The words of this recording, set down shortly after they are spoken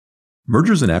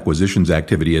Mergers and acquisitions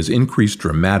activity has increased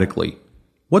dramatically.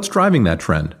 What's driving that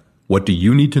trend? What do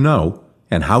you need to know?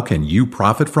 And how can you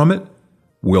profit from it?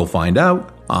 We'll find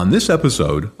out on this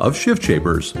episode of Shift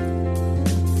Shapers.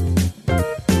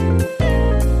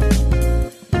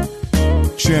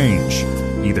 Change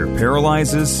either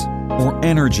paralyzes or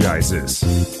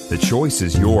energizes. The choice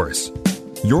is yours.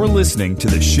 You're listening to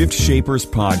the Shift Shapers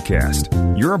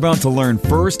podcast. You're about to learn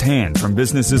firsthand from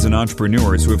businesses and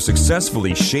entrepreneurs who have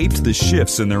successfully shaped the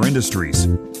shifts in their industries.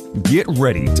 Get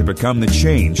ready to become the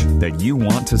change that you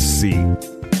want to see.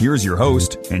 Here's your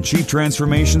host and Chief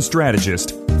Transformation Strategist,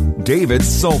 David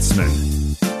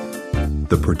Saltzman.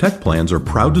 The Protect Plans are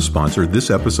proud to sponsor this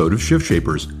episode of Shift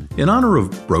Shapers in honor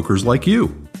of brokers like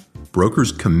you.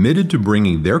 Brokers committed to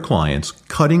bringing their clients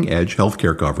cutting-edge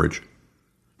healthcare coverage.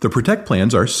 The Protect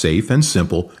Plans are safe and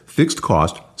simple,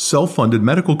 fixed-cost, self-funded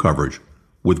medical coverage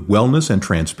with wellness and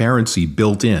transparency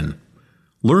built in.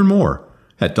 Learn more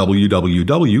at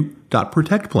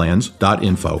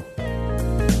www.protectplans.info.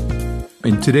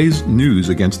 In today's news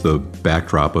against the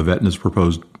backdrop of Aetna's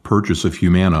proposed purchase of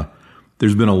Humana,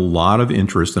 there's been a lot of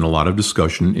interest and a lot of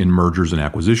discussion in mergers and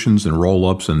acquisitions and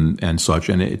roll-ups and such,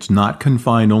 and it's not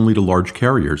confined only to large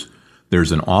carriers.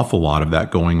 There's an awful lot of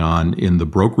that going on in the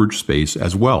brokerage space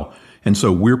as well. And so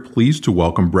we're pleased to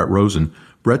welcome Brett Rosen.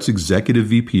 Brett's Executive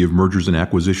VP of Mergers and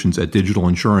Acquisitions at Digital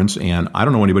Insurance, and I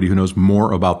don't know anybody who knows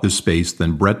more about this space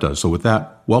than Brett does. So with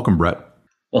that, welcome, Brett.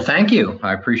 Well, thank you.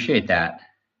 I appreciate that.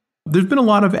 There's been a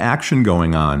lot of action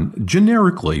going on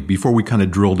generically before we kind of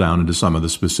drill down into some of the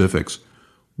specifics.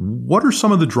 What are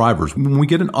some of the drivers? When we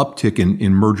get an uptick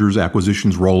in mergers,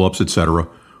 acquisitions, roll-ups, et cetera,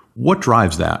 what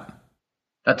drives that?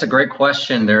 That's a great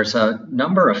question. There's a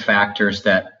number of factors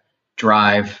that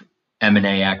drive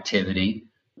M&A activity.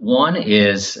 One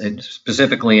is,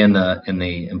 specifically in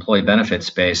the employee benefit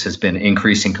space, has been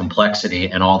increasing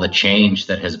complexity and all the change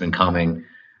that has been coming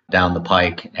down the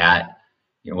pike at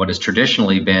what has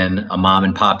traditionally been a mom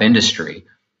and pop industry.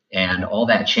 And all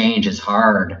that change is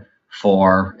hard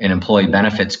for an employee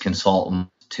benefits consultant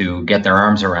to get their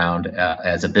arms around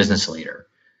as a business leader.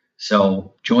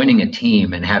 So joining a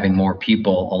team and having more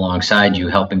people alongside you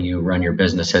helping you run your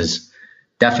business has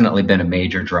definitely been a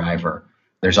major driver.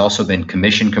 There's also been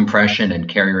commission compression and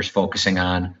carriers focusing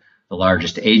on the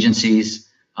largest agencies.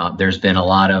 There's been a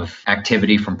lot of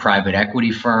activity from private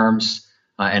equity firms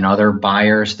and other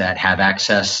buyers that have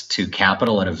access to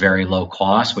capital at a very low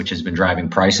cost, which has been driving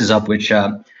prices up, which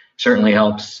certainly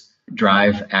helps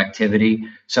drive activity.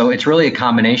 So it's really a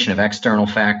combination of external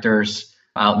factors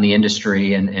out in the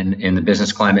industry and in the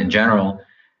business climate in general,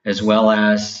 as well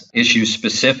as issues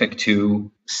specific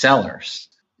to sellers.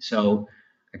 So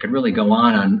I could really go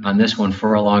on this one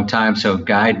for a long time. So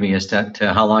guide me as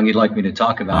to how long you'd like me to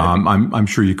talk about it. I'm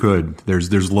sure you could.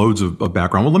 There's loads of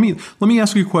background. Well, let me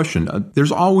ask you a question.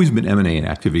 There's always been M&A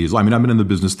activities. I mean, I've been in the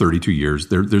business 32 years.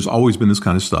 There's always been this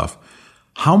kind of stuff.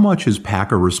 How much is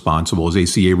PACA responsible, is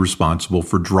ACA responsible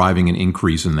for driving an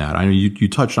increase in that? I know you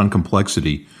touched on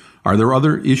complexity. Are there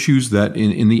other issues that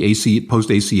in the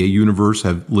post-ACA universe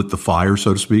have lit the fire,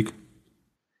 so to speak?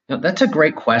 No, that's a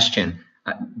great question.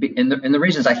 And the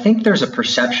reasons, I think there's a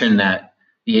perception that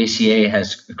the ACA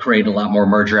has created a lot more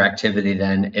merger activity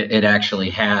than it actually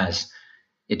has.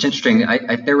 It's interesting.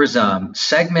 There was a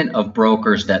segment of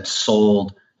brokers that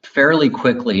sold fairly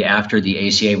quickly after the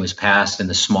ACA was passed in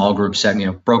the small group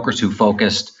segment, brokers who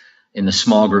focused in the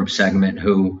small group segment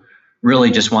who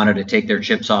really just wanted to take their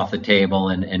chips off the table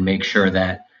and make sure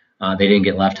that they didn't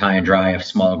get left high and dry if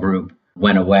small group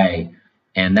went away.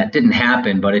 And that didn't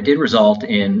happen, but it did result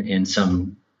in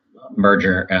some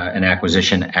merger and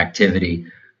acquisition activity.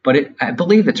 But I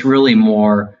believe it's really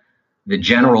more the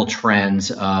general trends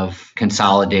of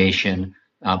consolidation,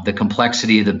 the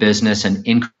complexity of the business, and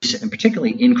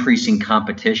particularly increasing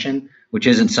competition, which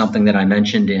isn't something that I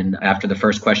mentioned after the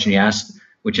first question you asked,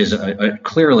 which is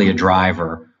clearly a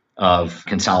driver of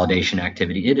consolidation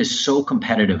activity. It is so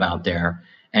competitive out there,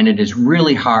 and it is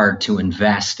really hard to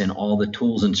invest in all the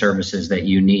tools and services that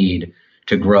you need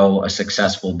to grow a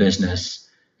successful business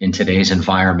in today's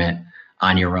environment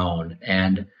on your own.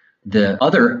 And the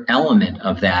other element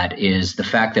of that is the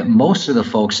fact that most of the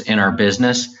folks in our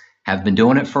business have been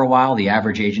doing it for a while. The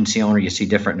average agency owner, you see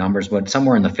different numbers, but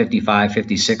somewhere in the 55,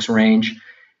 56 range.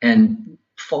 And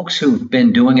folks who've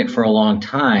been doing it for a long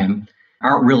time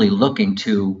aren't really looking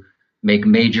to make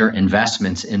major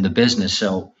investments in the business.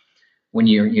 So when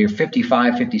you're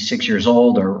 55, 56 years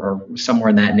old or somewhere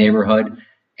in that neighborhood,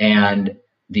 and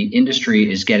the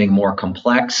industry is getting more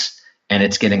complex and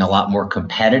it's getting a lot more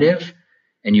competitive,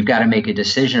 and you've got to make a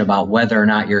decision about whether or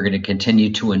not you're going to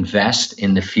continue to invest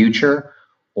in the future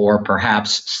or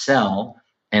perhaps sell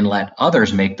and let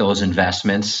others make those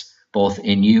investments, both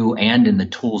in you and in the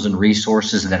tools and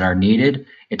resources that are needed,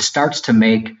 it starts to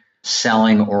make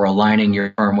selling or aligning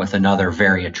your firm with another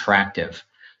very attractive.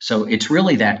 So it's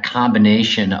really that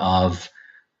combination of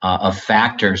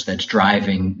factors that's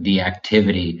driving the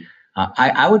activity.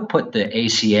 I would put the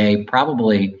ACA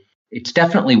probably, it's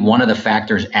definitely one of the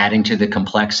factors adding to the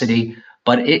complexity,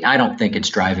 but I don't think it's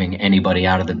driving anybody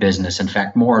out of the business. In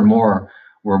fact, more and more,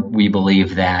 we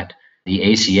believe that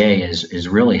the ACA is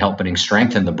really helping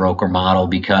strengthen the broker model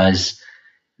because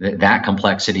that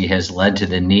complexity has led to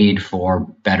the need for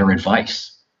better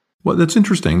advice. Well, that's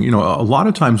interesting. A lot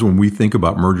of times when we think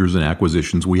about mergers and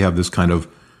acquisitions, we have this kind of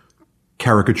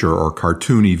caricature or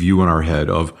cartoony view in our head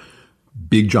of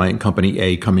big giant company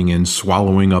A coming in,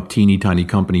 swallowing up teeny tiny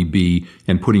company B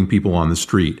and putting people on the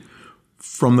street.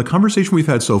 From the conversation we've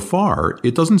had so far,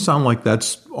 it doesn't sound like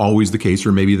that's always the case,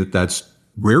 or maybe that's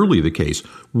rarely the case.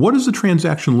 What does the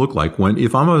transaction look like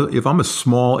if I'm a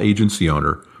small agency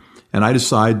owner and I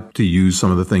decide to use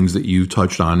some of the things that you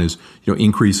touched on as,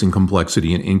 increasing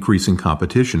complexity and increasing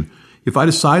competition? If I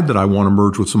decide that I want to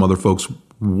merge with some other folks,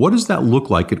 what does that look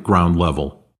like at ground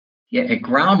level? Yeah, at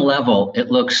ground level,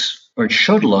 it looks, or it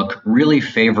should look, really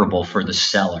favorable for the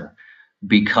seller,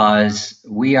 because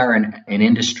we are an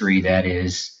industry that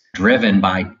is driven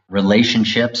by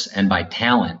relationships and by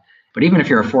talent. But even if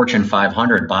you're a Fortune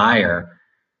 500 buyer,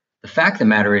 the fact of the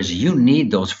matter is you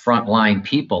need those frontline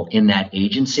people in that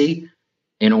agency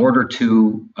in order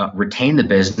to retain the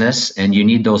business, and you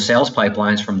need those sales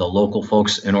pipelines from the local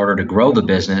folks in order to grow the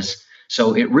business.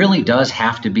 So it really does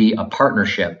have to be a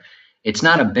partnership. It's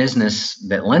not a business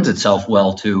that lends itself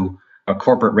well to a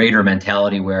corporate raider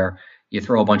mentality where you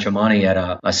throw a bunch of money at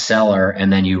a seller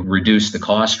and then you reduce the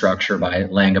cost structure by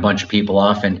laying a bunch of people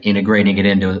off and integrating it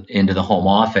into the home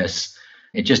office.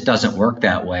 It just doesn't work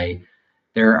that way.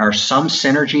 There are some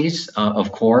synergies,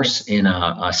 of course, in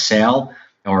a sale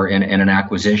or in an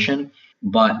acquisition.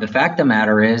 But the fact of the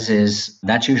matter is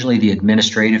that's usually the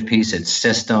administrative piece. It's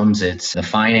systems, it's the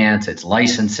finance, it's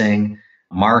licensing,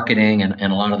 marketing, and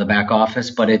a lot of the back office.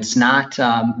 But it's not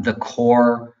the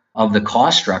core of the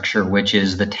cost structure, which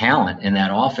is the talent in that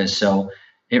office. So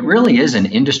it really is an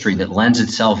industry that lends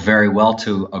itself very well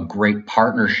to a great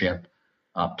partnership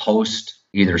post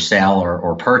either sale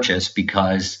or purchase,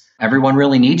 because everyone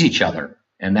really needs each other.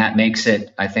 And that makes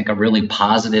it, I think, a really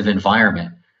positive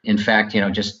environment. In fact,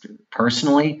 just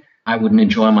personally, I wouldn't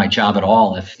enjoy my job at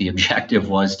all if the objective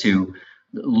was to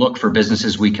look for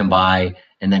businesses we can buy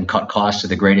and then cut costs to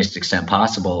the greatest extent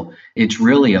possible. It's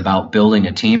really about building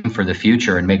a team for the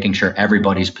future and making sure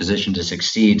everybody's positioned to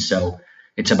succeed. So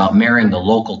it's about marrying the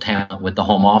local talent with the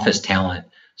home office talent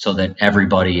so that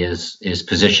everybody is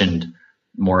positioned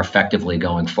more effectively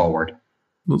going forward.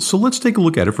 So let's take a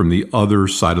look at it from the other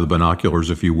side of the binoculars,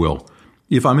 if you will.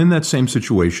 If I'm in that same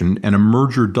situation and a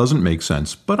merger doesn't make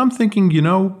sense, but I'm thinking,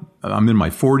 I'm in my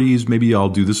 40s, maybe I'll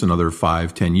do this another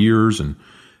 5-10 years, and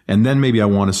then maybe I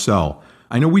want to sell.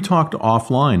 I know we talked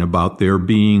offline about there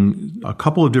being a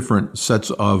couple of different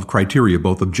sets of criteria,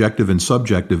 both objective and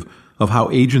subjective, of how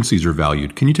agencies are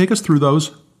valued. Can you take us through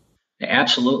those?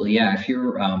 Absolutely, yeah. If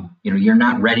you're, you're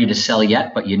not ready to sell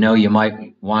yet, but you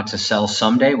might want to sell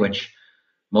someday, which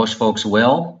most folks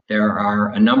will. There are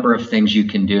a number of things you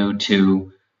can do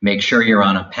to make sure you're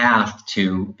on a path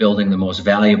to building the most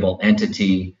valuable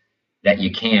entity that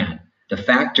you can. The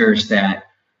factors that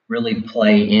really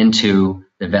play into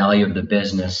the value of the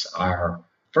business are,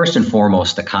 first and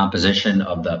foremost, the composition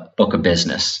of the book of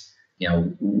business.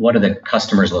 What do the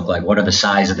customers look like? What are the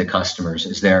size of the customers?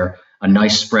 Is there a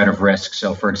nice spread of risk?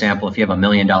 So, for example, if you have $1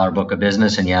 million book of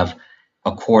business and you have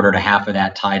a quarter to half of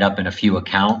that tied up in a few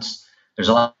accounts, there's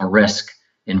a lot of risk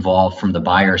involved from the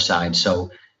buyer side.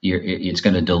 So it's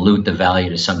going to dilute the value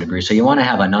to some degree. So you want to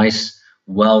have a nice,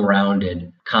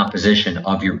 well-rounded composition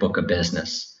of your book of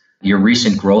business. Your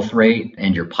recent growth rate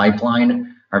and your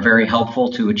pipeline are very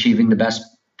helpful to achieving the best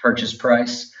purchase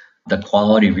price. The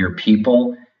quality of your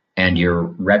people and your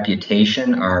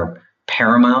reputation are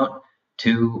paramount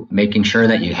to making sure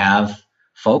that you have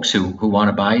folks who want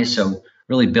to buy you. So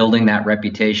really building that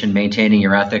reputation, maintaining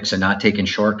your ethics, and not taking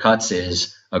shortcuts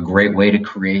is a great way to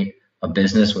create a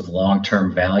business with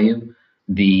long-term value.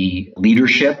 The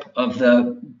leadership of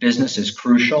the business is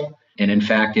crucial. And in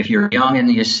fact, if you're young and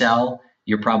you sell,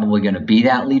 you're probably going to be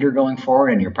that leader going forward.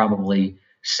 And you're probably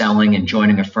selling and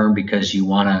joining a firm because you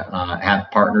want to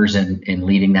have partners in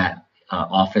leading that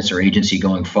office or agency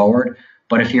going forward.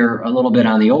 But if you're a little bit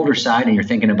on the older side and you're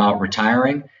thinking about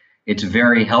retiring, it's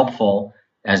very helpful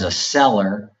as a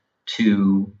seller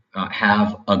to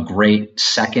have a great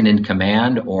second in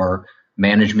command, or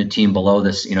management team below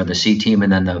this, the C team,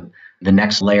 and then the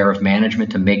next layer of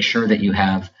management to make sure that you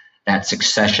have that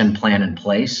succession plan in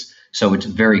place. So it's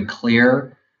very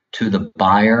clear to the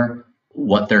buyer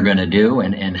what they're going to do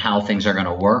and how things are going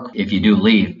to work if you do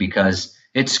leave, because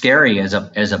it's scary as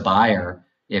a buyer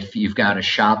if you've got a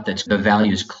shop that's the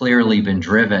value's clearly been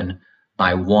driven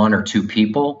by one or two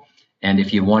people. And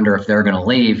if you wonder if they're going to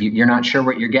leave, you're not sure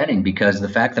what you're getting, because the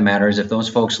fact of the matter is if those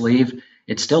folks leave,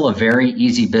 it's still a very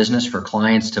easy business for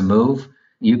clients to move.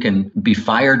 You can be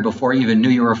fired before you even knew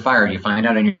you were fired. You find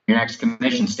out in your next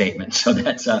commission statement. So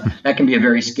that can be a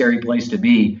very scary place to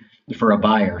be for a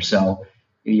buyer. So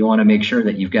you want to make sure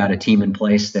that you've got a team in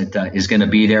place that is going to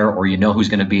be there, or who's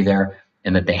going to be there,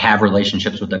 and that they have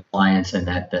relationships with the clients, and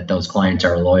that those clients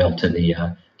are loyal to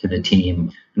the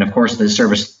team. And of course, the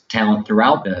service talent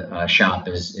throughout the shop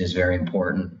is very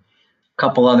important. A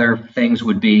couple other things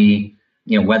would be,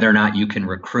 whether or not you can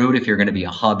recruit. If you're going to be a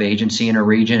hub agency in a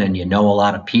region and you know a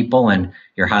lot of people and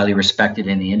you're highly respected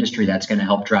in the industry, that's going to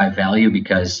help drive value,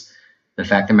 because the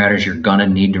fact of the matter is you're going to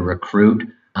need to recruit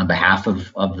on behalf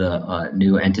of the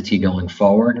new entity going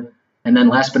forward. And then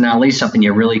last but not least, something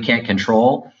you really can't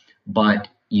control, but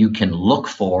you can look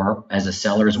for as a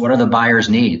seller is, what are the buyer's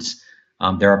needs?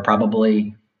 There are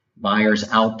probably buyers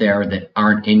out there that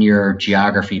aren't in your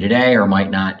geography today, or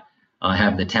might not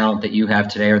have the talent that you have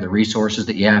today or the resources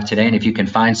that you have today. And if you can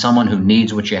find someone who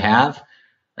needs what you have,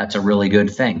 that's a really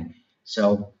good thing.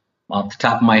 So off the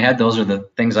top of my head, those are the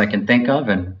things I can think of.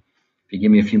 And if you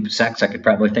give me a few seconds, I could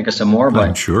probably think of some more, but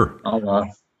I'm sure.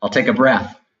 I'll take a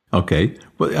breath. Okay.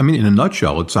 Well, I mean, in a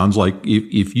nutshell, it sounds like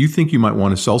if you think you might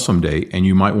want to sell someday and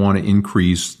you might want to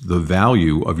increase the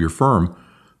value of your firm,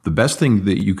 the best thing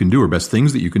that you can do, or best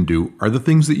things that you can do, are the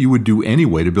things that you would do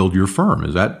anyway to build your firm.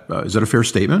 Is that a fair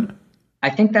statement? I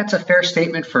think that's a fair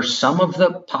statement for some of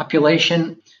the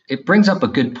population. It brings up a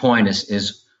good point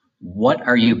is what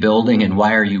are you building and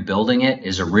why are you building it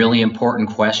is a really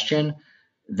important question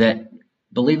that,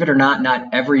 believe it or not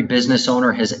every business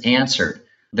owner has answered.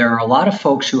 There are a lot of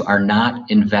folks who are not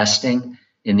investing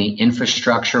in the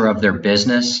infrastructure of their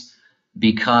business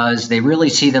because they really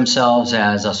see themselves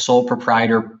as a sole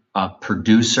proprietor, a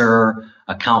producer,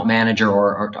 account manager,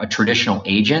 or a traditional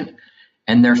agent.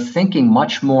 And they're thinking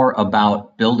much more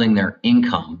about building their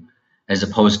income as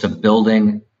opposed to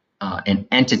building an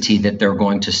entity that they're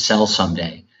going to sell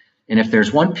someday. And if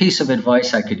there's one piece of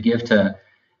advice I could give to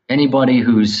anybody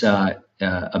who's a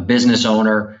business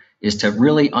owner, is to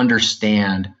really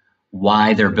understand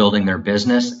why they're building their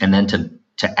business and then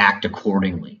to act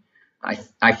accordingly.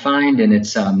 I find, and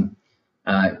it's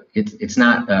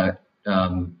not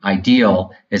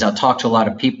ideal, is I'll talk to a lot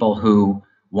of people who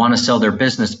want to sell their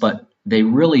business, but they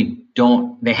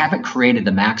haven't created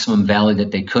the maximum value that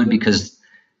they could because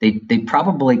they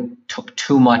probably took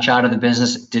too much out of the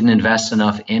business, didn't invest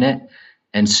enough in it.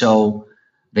 And so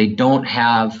they don't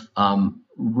have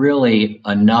really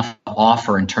enough to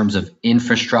offer in terms of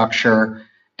infrastructure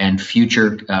and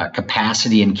future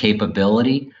capacity and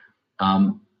capability.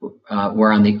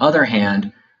 Where on the other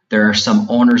hand, there are some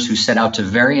owners who set out to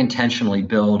very intentionally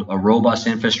build a robust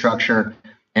infrastructure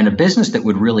and a business that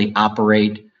would really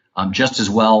operate just as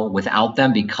well without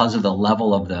them because of the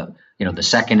level of the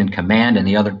second in command and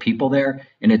the other people there.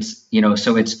 And it's,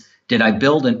 so it's, did I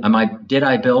build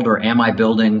or am I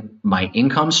building my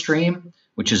income stream,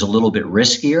 which is a little bit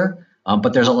riskier.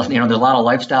 But there's a lot of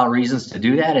lifestyle reasons to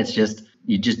do that. It's just,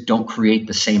 you just don't create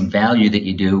the same value that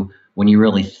you do when you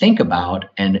really think about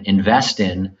and invest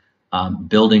in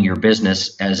building your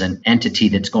business as an entity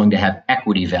that's going to have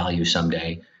equity value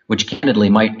someday, which candidly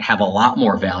might have a lot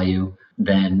more value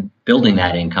than building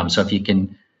that income. So if you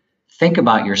can think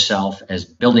about yourself as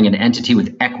building an entity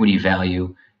with equity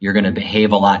value, you're going to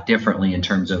behave a lot differently in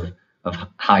terms of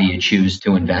how you choose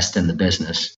to invest in the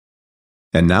business.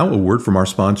 And now a word from our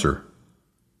sponsor.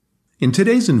 In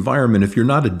today's environment, if you're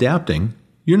not adapting,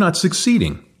 you're not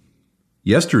succeeding.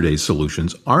 Yesterday's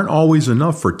solutions aren't always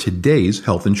enough for today's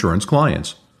health insurance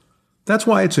clients. That's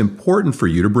why it's important for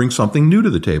you to bring something new to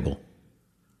the table.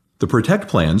 The Protect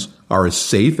plans are a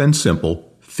safe and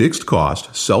simple,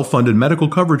 fixed-cost, self-funded medical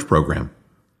coverage program.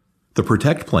 The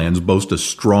Protect plans boast a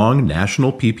strong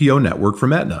national PPO network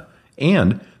from Aetna,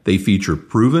 and they feature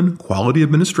proven quality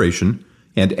administration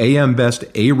and AM Best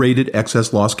A-rated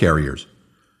excess loss carriers.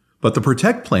 But the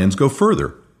Protect plans go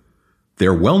further.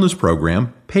 Their wellness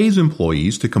program pays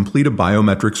employees to complete a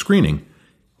biometric screening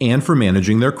and for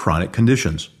managing their chronic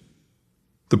conditions.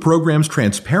 The program's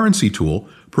transparency tool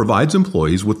provides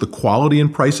employees with the quality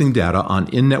and pricing data on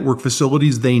in-network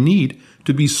facilities they need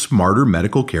to be smarter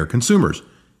medical care consumers.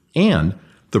 And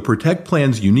the Protect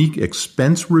plan's unique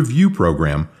expense review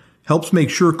program helps make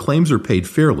sure claims are paid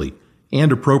fairly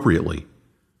and appropriately.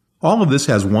 All of this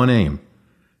has one aim: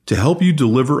 to help you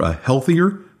deliver a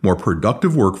healthier, more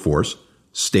productive workforce,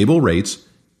 stable rates,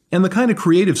 and the kind of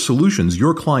creative solutions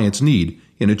your clients need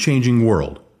in a changing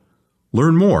world.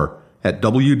 Learn more at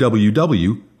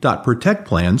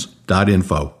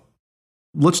www.protectplans.info.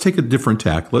 Let's take a different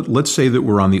tack. Let's say that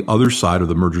we're on the other side of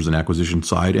the mergers and acquisition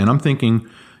side, and I'm thinking,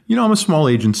 I'm a small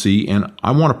agency and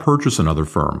I want to purchase another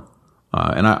firm.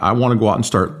 And I want to go out and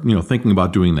start, thinking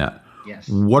about doing that. Yes.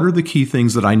 What are the key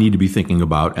things that I need to be thinking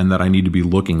about and that I need to be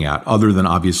looking at, other than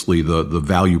obviously the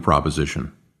value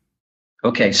proposition?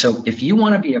 Okay, so if you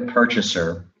want to be a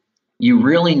purchaser, you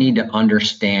really need to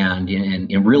understand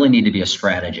and you really need to be a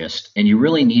strategist, and you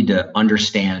really need to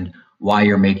understand why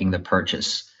you're making the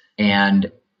purchase.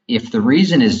 And if the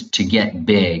reason is to get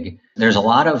big, there's a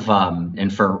lot of,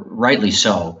 and for rightly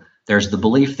so, there's the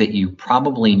belief that you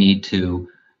probably need to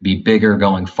be bigger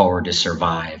going forward to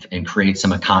survive and create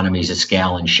some economies of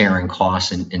scale and sharing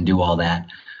costs and do all that.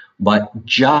 But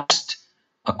just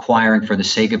acquiring for the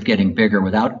sake of getting bigger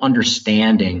without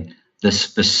understanding the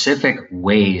specific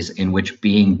ways in which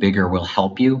being bigger will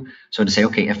help you. So to say,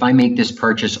 okay, if I make this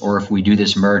purchase or if we do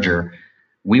this merger,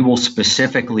 we will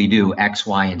specifically do X,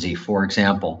 Y, and Z. For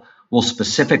example, we'll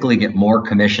specifically get more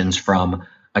commissions from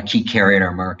a key carrier in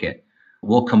our market.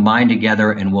 We'll combine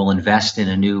together and we'll invest in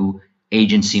a new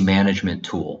agency management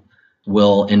tool.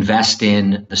 We'll invest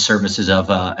in the services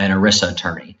of an ERISA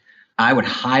attorney. I would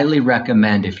highly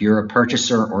recommend, if you're a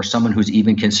purchaser or someone who's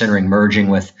even considering merging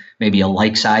with maybe a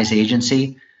like-size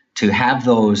agency, to have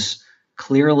those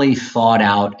clearly thought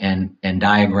out and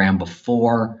diagrammed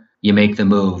before you make the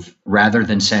move, rather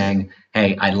than saying,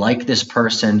 hey, I like this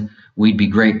person, we'd be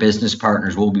great business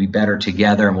partners, we'll be better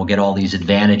together, and we'll get all these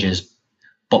advantages,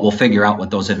 but we'll figure out what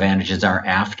those advantages are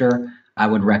after. I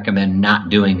would recommend not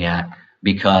doing that,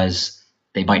 because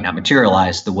they might not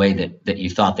materialize the way that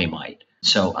you thought they might.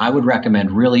 So I would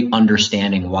recommend really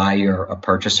understanding why you're a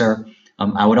purchaser.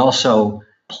 I would also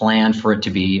plan for it to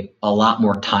be a lot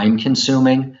more time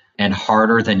consuming and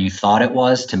harder than you thought it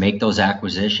was to make those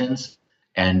acquisitions.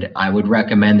 And I would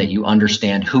recommend that you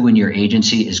understand who in your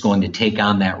agency is going to take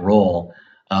on that role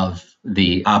of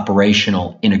the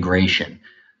operational integration,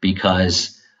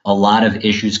 because a lot of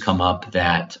issues come up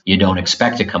that you don't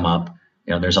expect to come up.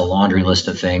 There's a laundry list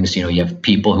of things. You have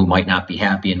people who might not be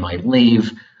happy and might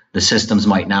leave. The systems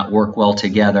might not work well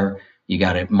together.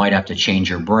 Might have to change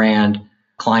your brand.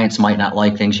 Clients might not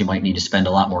like things. You might need to spend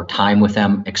a lot more time with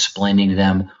them, explaining to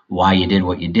them why you did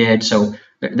what you did. So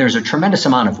there's a tremendous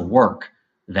amount of work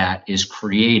that is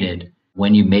created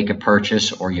when you make a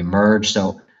purchase or you merge.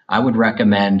 So I would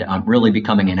recommend really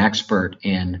becoming an expert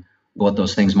in what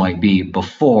those things might be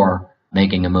before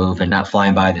making a move and not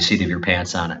flying by the seat of your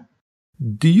pants on it.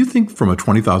 Do you think, from a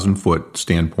 20,000-foot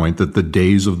standpoint, that the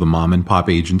days of the mom and pop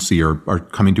agency are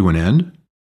coming to an end?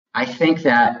 I think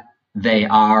that they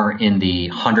are in the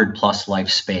 100-plus life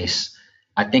space.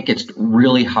 I think it's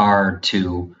really hard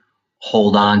to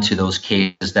hold on to those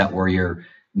cases that were your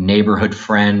neighborhood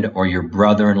friend or your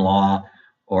brother-in-law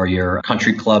or your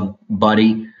country club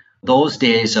buddy. Those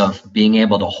days of being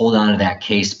able to hold on to that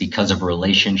case because of a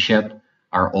relationship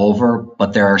are over,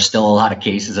 but there are still a lot of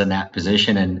cases in that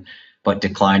position but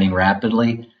declining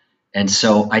rapidly. And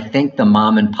so I think the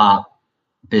mom and pop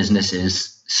business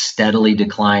is steadily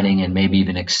declining and maybe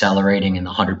even accelerating in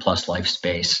the 100-plus life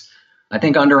space. I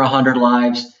think under 100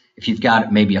 lives, if you've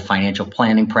got maybe a financial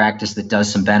planning practice that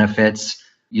does some benefits,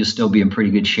 you'll still be in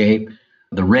pretty good shape.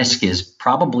 The risk is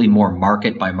probably more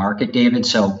market by market, David.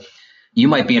 So you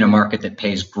might be in a market that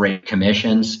pays great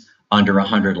commissions under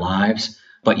 100 lives,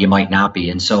 but you might not be.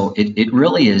 And so it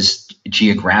really is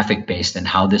geographic based in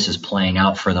how this is playing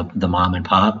out for the mom and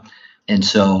pop. And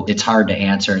so it's hard to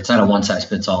answer. It's not a one size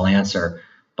fits all answer,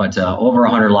 but over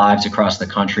 100 lives across the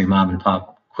country, mom and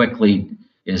pop quickly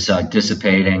is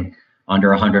dissipating. Under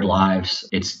 100 lives,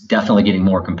 it's definitely getting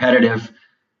more competitive,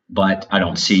 but I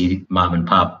don't see mom and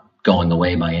pop going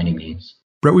away by any means.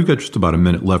 Brett, we've got just about a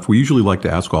minute left. We usually like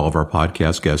to ask all of our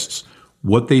podcast guests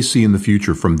what they see in the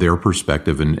future from their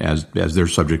perspective and as their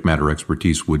subject matter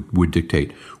expertise would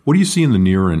dictate. What do you see in the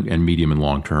near and medium and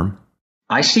long term?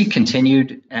 I see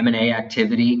continued M&A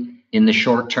activity in the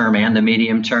short term and the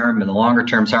medium term. And the longer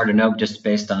term is hard to know just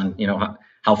based on,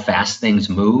 how fast things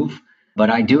move.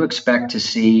 But I do expect to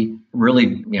see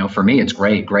really, for me, it's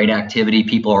great activity.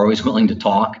 People are always willing to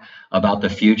talk about the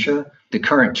future. The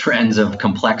current trends of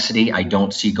complexity, I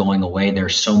don't see going away.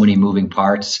 There's so many moving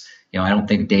parts. I don't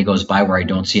think a day goes by where I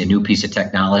don't see a new piece of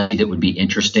technology that would be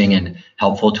interesting and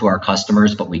helpful to our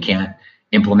customers, but we can't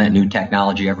implement new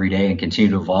technology every day and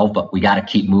continue to evolve, but we got to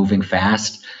keep moving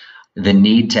fast. The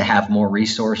need to have more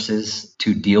resources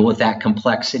to deal with that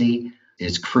complexity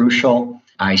is crucial.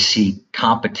 I see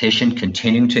competition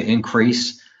continuing to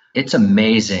increase. It's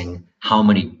amazing how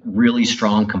many really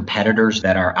strong competitors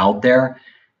that are out there.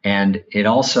 And it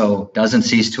also doesn't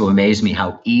cease to amaze me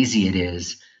how easy it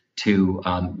is to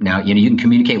now, you can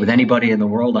communicate with anybody in the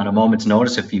world on a moment's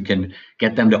notice if you can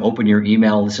get them to open your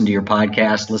email, listen to your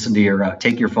podcast, listen to your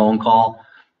take your phone call,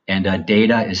 and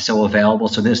data is so available.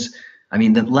 So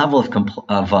the level of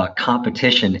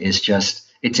competition is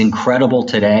it's incredible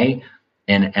today,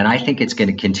 and I think it's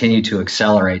going to continue to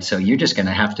accelerate. So you're just going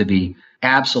to have to be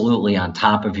absolutely on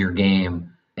top of your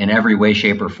game in every way,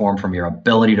 shape, or form, from your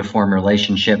ability to form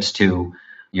relationships to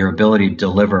your ability to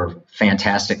deliver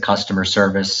fantastic customer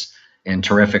service and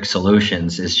terrific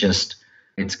solutions.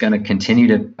 It's going to continue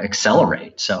to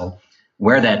accelerate. So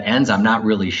where that ends, I'm not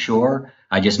really sure.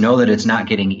 I just know that it's not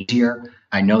getting easier.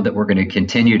 I know that we're going to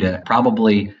continue to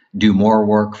probably do more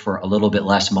work for a little bit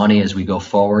less money as we go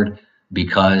forward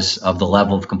because of the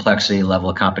level of complexity, level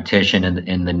of competition,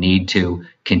 and the need to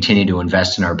continue to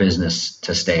invest in our business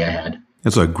to stay ahead.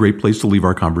 That's a great place to leave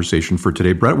our conversation for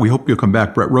today. Brett, we hope you'll come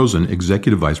back. Brett Rosen,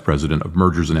 Executive Vice President of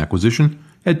Mergers and Acquisition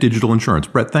at Digital Insurance.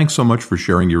 Brett, thanks so much for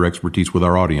sharing your expertise with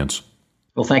our audience.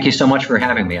 Well, thank you so much for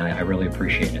having me. I really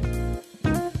appreciate it.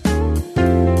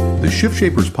 The Shift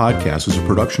Shapers podcast is a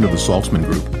production of the Saltzman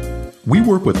Group. We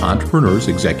work with entrepreneurs,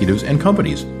 executives, and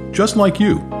companies just like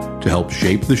you to help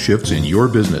shape the shifts in your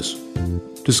business.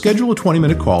 To schedule a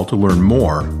 20-minute call to learn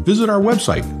more, visit our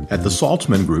website at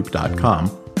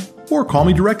thesaltzmangroup.com or call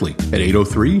me directly at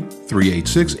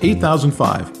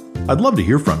 803-386-8005. I'd love to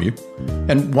hear from you.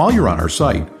 And while you're on our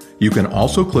site, you can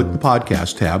also click the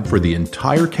podcast tab for the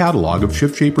entire catalog of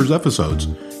Shift Shapers episodes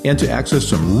and to access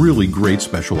some really great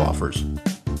special offers.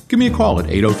 Give me a call at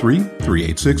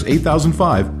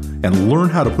 803-386-8005 and learn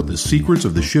how to put the secrets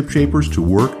of the Shift Shapers to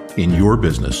work in your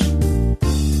business.